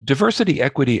Diversity,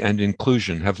 equity, and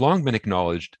inclusion have long been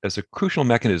acknowledged as a crucial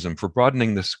mechanism for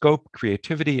broadening the scope,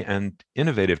 creativity, and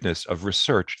innovativeness of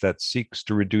research that seeks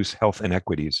to reduce health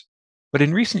inequities. But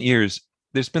in recent years,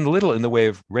 there's been little in the way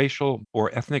of racial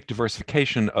or ethnic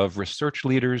diversification of research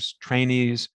leaders,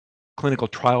 trainees, clinical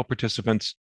trial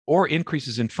participants, or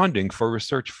increases in funding for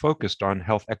research focused on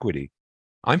health equity.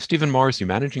 I'm Stephen Morrissey,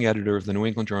 managing editor of the New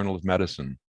England Journal of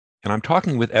Medicine, and I'm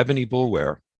talking with Ebony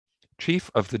Boulware,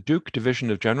 Chief of the Duke Division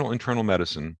of General Internal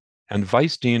Medicine and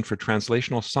Vice Dean for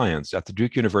Translational Science at the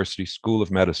Duke University School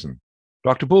of Medicine.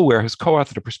 Dr. Boulware has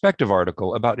co-authored a perspective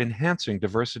article about enhancing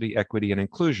diversity, equity, and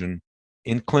inclusion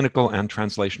in clinical and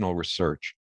translational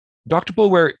research. Dr.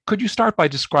 Boulware, could you start by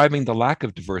describing the lack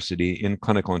of diversity in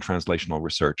clinical and translational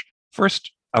research?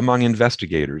 First, among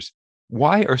investigators,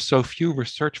 why are so few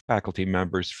research faculty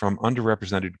members from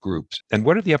underrepresented groups, and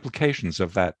what are the implications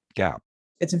of that gap?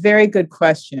 It's a very good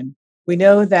question. We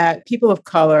know that people of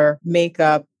color make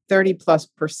up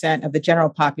 30+% of the general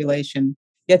population,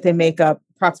 yet they make up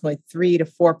approximately 3 to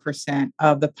 4%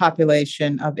 of the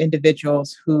population of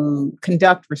individuals who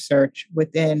conduct research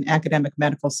within academic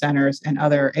medical centers and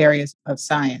other areas of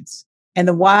science. And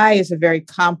the why is a very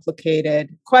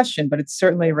complicated question, but it's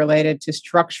certainly related to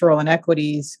structural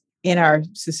inequities in our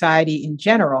society in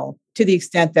general, to the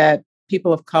extent that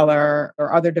people of color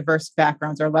or other diverse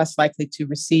backgrounds are less likely to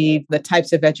receive the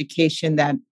types of education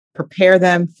that prepare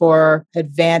them for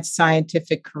advanced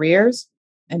scientific careers.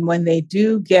 And when they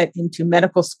do get into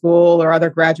medical school or other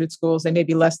graduate schools, they may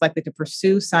be less likely to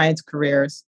pursue science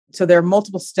careers. So there are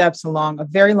multiple steps along a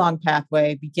very long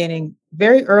pathway, beginning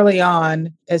very early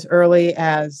on, as early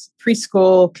as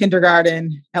preschool,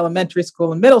 kindergarten, elementary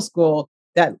school, and middle school,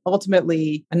 that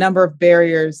ultimately a number of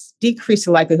barriers decrease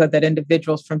the likelihood that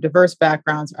individuals from diverse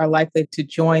backgrounds are likely to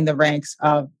join the ranks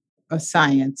of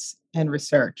science and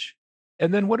research.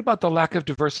 And then what about the lack of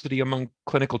diversity among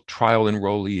clinical trial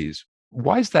enrollees?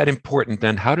 Why is that important,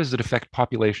 and how does it affect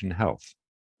population health?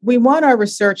 We want our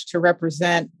research to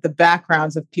represent the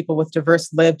backgrounds of people with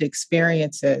diverse lived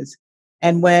experiences.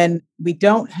 And when we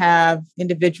don't have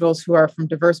individuals who are from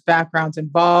diverse backgrounds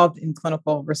involved in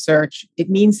clinical research, it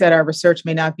means that our research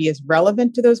may not be as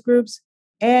relevant to those groups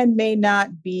and may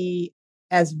not be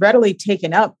as readily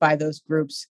taken up by those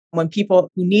groups when people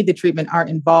who need the treatment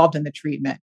aren't involved in the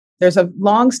treatment. There's a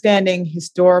longstanding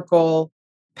historical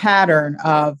pattern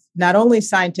of not only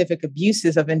scientific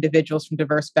abuses of individuals from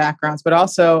diverse backgrounds, but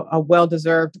also a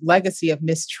well-deserved legacy of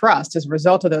mistrust as a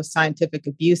result of those scientific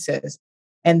abuses.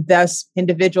 And thus,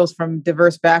 individuals from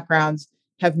diverse backgrounds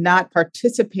have not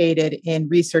participated in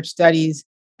research studies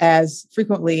as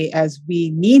frequently as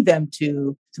we need them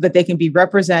to, so that they can be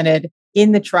represented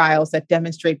in the trials that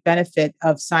demonstrate benefit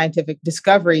of scientific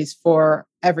discoveries for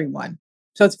everyone.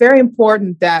 So it's very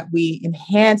important that we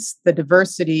enhance the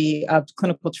diversity of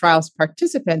clinical trials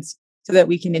participants so that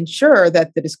we can ensure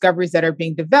that the discoveries that are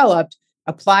being developed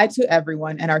apply to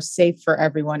everyone and are safe for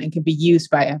everyone and can be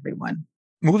used by everyone.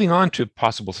 Moving on to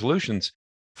possible solutions,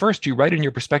 first, you write in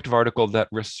your perspective article that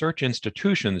research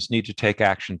institutions need to take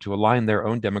action to align their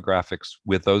own demographics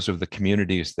with those of the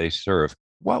communities they serve.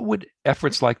 What would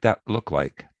efforts like that look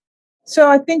like? So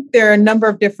I think there are a number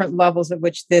of different levels at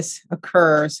which this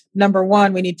occurs. Number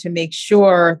one, we need to make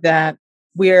sure that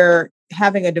we're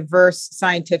having a diverse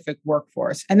scientific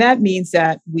workforce. And that means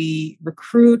that we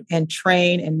recruit and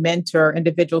train and mentor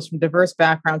individuals from diverse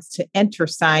backgrounds to enter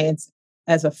science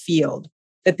as a field,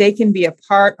 that they can be a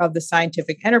part of the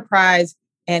scientific enterprise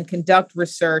and conduct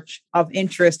research of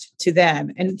interest to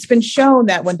them. And it's been shown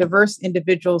that when diverse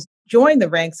individuals join the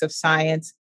ranks of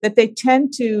science, that they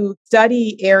tend to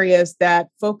study areas that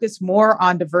focus more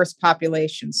on diverse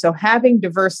populations. So having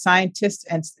diverse scientists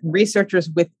and researchers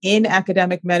within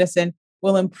academic medicine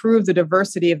will improve the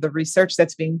diversity of the research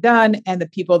that's being done and the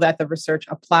people that the research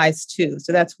applies to.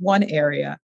 So that's one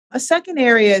area. A second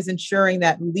area is ensuring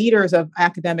that leaders of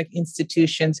academic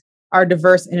institutions are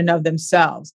diverse in and of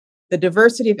themselves. The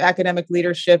diversity of academic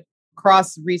leadership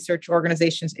across research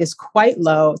organizations is quite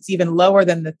low. It's even lower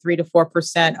than the 3 to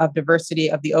 4% of diversity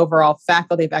of the overall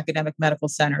faculty of academic medical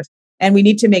centers. And we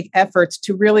need to make efforts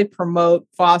to really promote,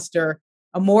 foster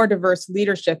a more diverse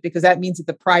leadership, because that means that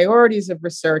the priorities of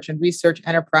research and research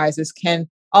enterprises can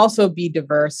also be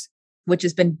diverse, which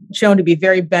has been shown to be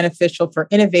very beneficial for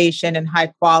innovation and high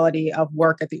quality of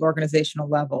work at the organizational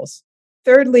levels.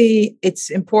 Thirdly, it's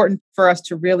important for us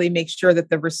to really make sure that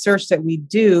the research that we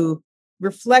do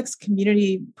reflects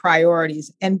community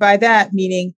priorities. And by that,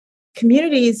 meaning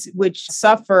communities which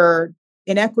suffer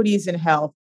inequities in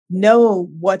health know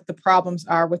what the problems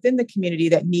are within the community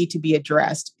that need to be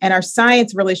addressed. And our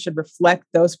science really should reflect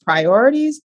those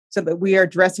priorities so that we are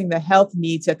addressing the health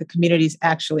needs that the communities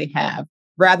actually have,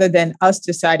 rather than us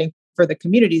deciding for the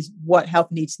communities what health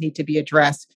needs need to be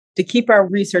addressed. To keep our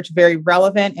research very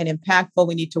relevant and impactful,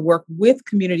 we need to work with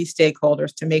community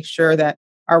stakeholders to make sure that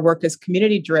our work is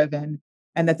community driven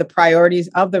and that the priorities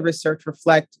of the research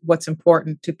reflect what's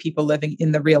important to people living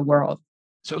in the real world.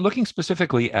 So, looking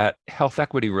specifically at health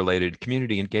equity related,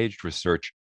 community engaged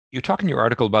research, you talk in your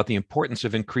article about the importance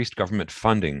of increased government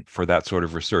funding for that sort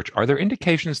of research. Are there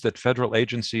indications that federal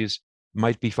agencies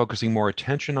might be focusing more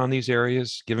attention on these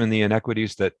areas, given the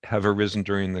inequities that have arisen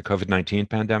during the COVID-19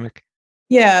 pandemic?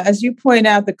 Yeah, as you point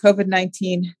out, the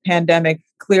COVID-19 pandemic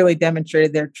clearly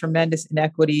demonstrated there are tremendous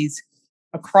inequities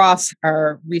across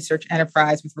our research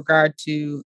enterprise with regard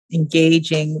to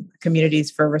engaging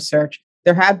communities for research.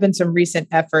 There have been some recent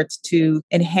efforts to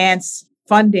enhance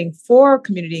funding for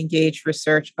community engaged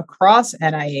research across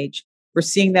NIH. We're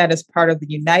seeing that as part of the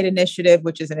Unite initiative,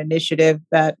 which is an initiative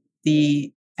that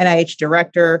the NIH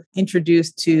director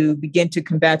introduced to begin to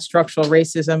combat structural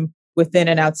racism within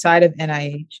and outside of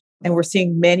NIH. And we're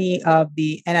seeing many of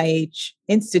the NIH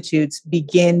institutes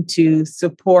begin to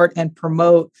support and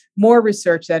promote more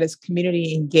research that is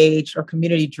community engaged or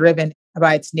community driven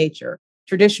by its nature.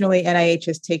 Traditionally, NIH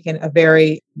has taken a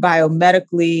very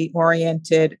biomedically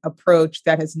oriented approach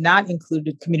that has not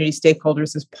included community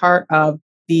stakeholders as part of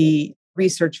the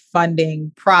research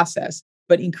funding process.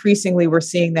 But increasingly, we're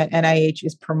seeing that NIH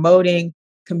is promoting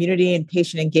community and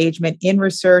patient engagement in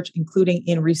research, including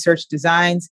in research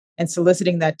designs, and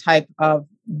soliciting that type of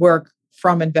work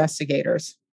from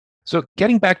investigators. So,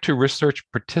 getting back to research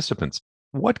participants,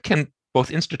 what can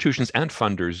both institutions and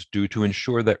funders do to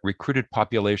ensure that recruited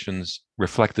populations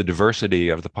reflect the diversity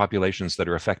of the populations that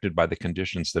are affected by the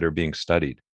conditions that are being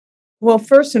studied? Well,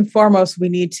 first and foremost, we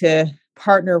need to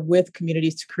partner with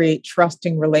communities to create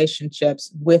trusting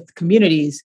relationships with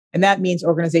communities. And that means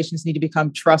organizations need to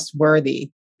become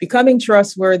trustworthy. Becoming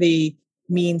trustworthy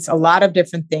means a lot of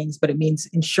different things, but it means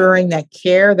ensuring that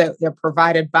care that they're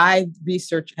provided by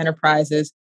research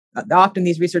enterprises. Often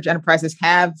these research enterprises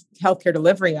have healthcare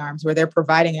delivery arms where they're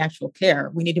providing actual care.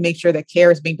 We need to make sure that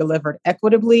care is being delivered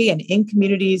equitably and in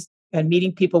communities and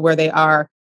meeting people where they are,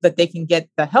 that they can get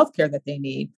the healthcare that they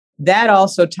need. That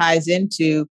also ties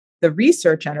into the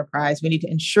research enterprise. We need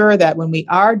to ensure that when we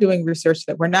are doing research,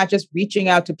 that we're not just reaching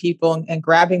out to people and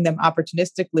grabbing them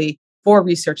opportunistically for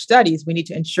research studies. We need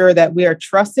to ensure that we are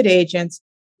trusted agents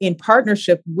in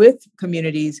partnership with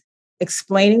communities,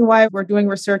 explaining why we're doing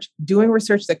research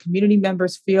that community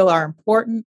members feel are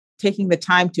important, taking the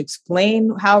time to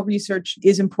explain how research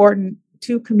is important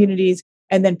to communities,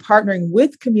 and then partnering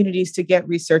with communities to get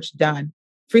research done.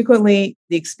 Frequently,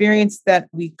 the experience that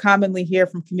we commonly hear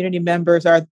from community members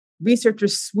are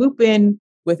researchers swoop in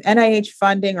with NIH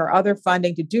funding or other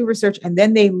funding to do research, and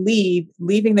then they leave,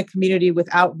 leaving the community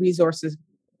without resources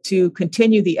to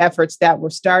continue the efforts that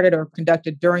were started or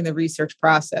conducted during the research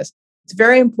process. It's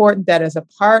very important that as a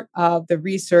part of the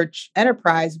research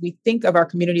enterprise, we think of our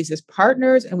communities as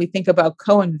partners and we think about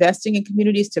co-investing in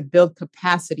communities to build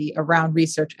capacity around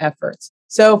research efforts.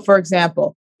 So, for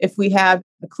example, if we have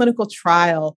a clinical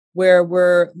trial where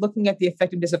we're looking at the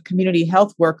effectiveness of community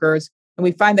health workers, and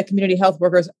we find that community health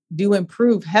workers do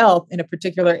improve health in a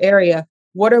particular area,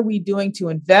 what are we doing to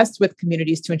invest with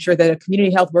communities to ensure that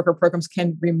community health worker programs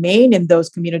can remain in those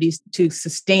communities to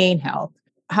sustain health?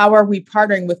 How are we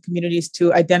partnering with communities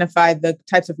to identify the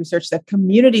types of research that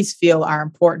communities feel are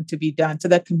important to be done so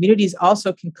that communities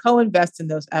also can co-invest in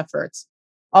those efforts?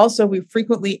 Also, we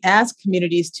frequently ask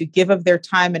communities to give of their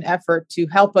time and effort to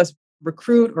help us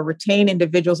recruit or retain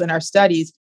individuals in our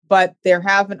studies, but there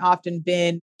haven't often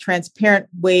been transparent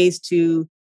ways to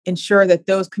ensure that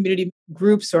those community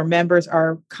groups or members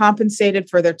are compensated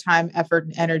for their time, effort,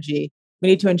 and energy. We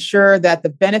need to ensure that the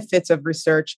benefits of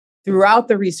research throughout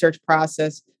the research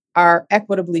process are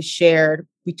equitably shared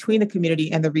between the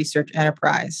community and the research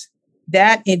enterprise.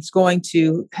 That is going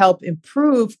to help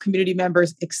improve community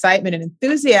members' excitement and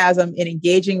enthusiasm in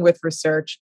engaging with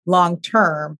research long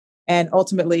term, and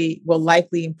ultimately will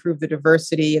likely improve the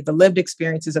diversity of the lived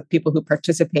experiences of people who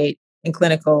participate in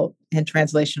clinical and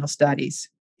translational studies.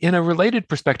 In a related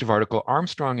perspective article,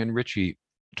 Armstrong and Ritchie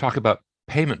talk about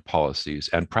payment policies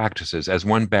and practices as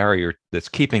one barrier that's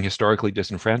keeping historically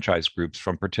disenfranchised groups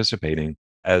from participating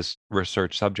as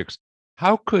research subjects.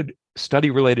 How could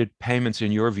study-related payments,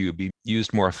 in your view, be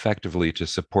used more effectively to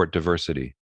support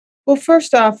diversity? Well,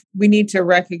 first off, we need to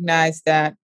recognize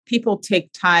that people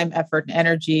take time, effort, and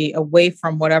energy away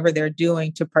from whatever they're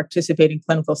doing to participate in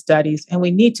clinical studies, and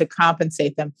we need to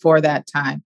compensate them for that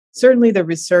time. Certainly, the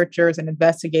researchers and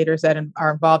investigators that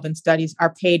are involved in studies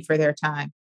are paid for their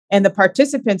time. And the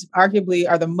participants arguably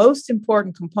are the most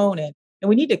important component. And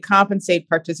we need to compensate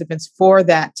participants for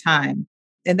that time.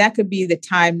 And that could be the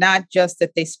time, not just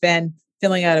that they spend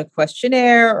filling out a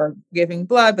questionnaire or giving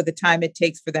blood, but the time it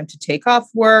takes for them to take off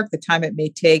work, the time it may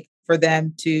take for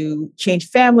them to change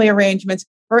family arrangements,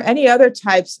 or any other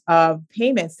types of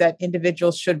payments that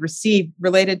individuals should receive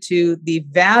related to the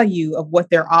value of what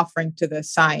they're offering to the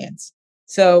science.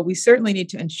 So we certainly need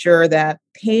to ensure that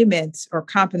payments or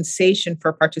compensation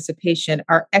for participation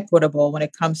are equitable when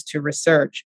it comes to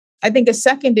research. I think a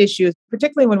second issue,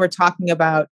 particularly when we're talking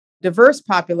about diverse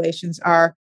populations,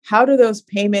 are how do those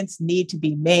payments need to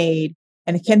be made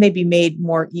and can they be made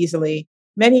more easily?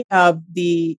 Many of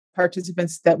the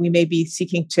participants that we may be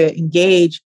seeking to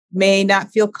engage may not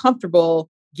feel comfortable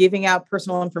giving out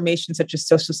personal information such as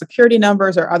social security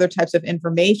numbers or other types of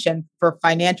information for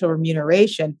financial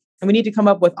remuneration. And we need to come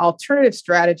up with alternative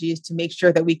strategies to make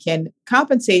sure that we can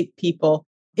compensate people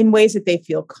in ways that they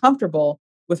feel comfortable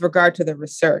with regard to the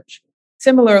research.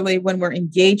 Similarly, when we're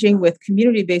engaging with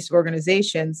community-based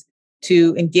organizations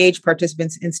to engage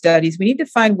participants in studies, we need to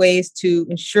find ways to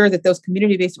ensure that those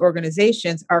community-based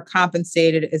organizations are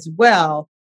compensated as well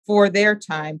for their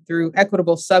time through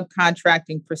equitable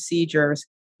subcontracting procedures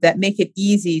that make it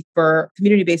easy for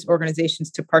community-based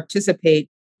organizations to participate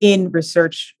in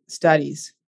research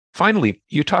studies. Finally,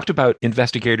 you talked about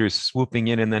investigators swooping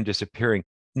in and then disappearing.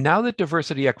 Now that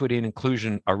diversity, equity, and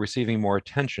inclusion are receiving more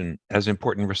attention as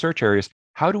important research areas,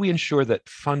 how do we ensure that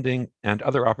funding and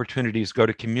other opportunities go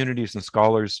to communities and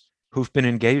scholars who've been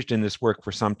engaged in this work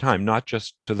for some time, not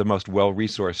just to the most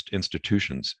well-resourced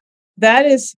institutions? That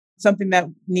is something that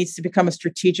needs to become a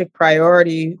strategic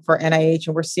priority for NIH,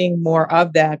 and we're seeing more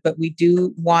of that. But we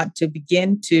do want to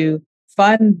begin to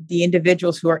fund the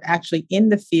individuals who are actually in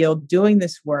the field doing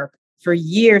this work. For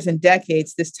years and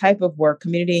decades, this type of work,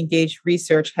 community engaged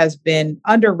research, has been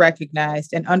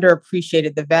under-recognized and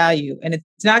underappreciated the value. And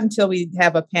it's not until we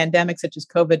have a pandemic such as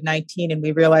COVID-19 and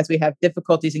we realize we have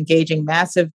difficulties engaging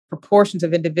massive proportions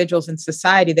of individuals in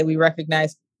society that we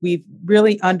recognize we've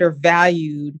really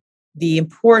undervalued the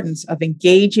importance of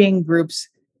engaging groups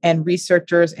and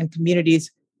researchers and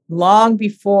communities long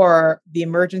before the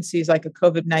emergencies like a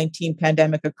COVID-19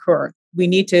 pandemic occur. We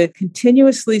need to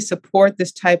continuously support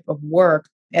this type of work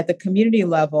at the community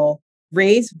level,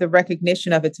 raise the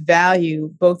recognition of its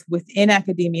value, both within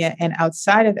academia and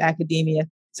outside of academia,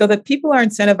 so that people are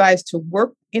incentivized to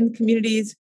work in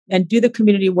communities and do the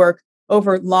community work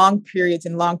over long periods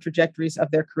and long trajectories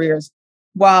of their careers.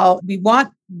 While we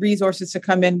want resources to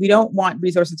come in, we don't want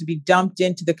resources to be dumped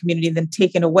into the community and then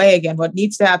taken away again. What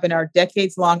needs to happen are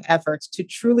decades-long efforts to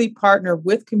truly partner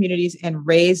with communities and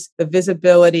raise the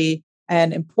visibility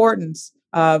and importance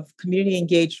of community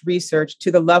engaged research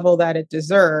to the level that it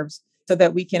deserves so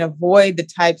that we can avoid the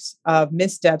types of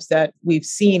missteps that we've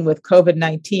seen with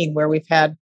COVID-19, where we've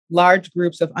had large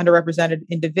groups of underrepresented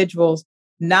individuals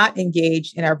not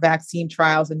engaged in our vaccine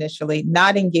trials initially,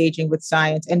 not engaging with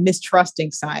science and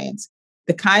mistrusting science.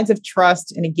 The kinds of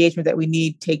trust and engagement that we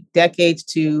need take decades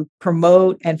to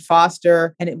promote and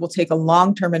foster, and it will take a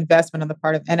long-term investment on the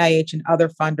part of NIH and other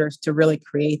funders to really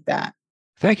create that.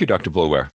 Thank you, Dr. Boulware.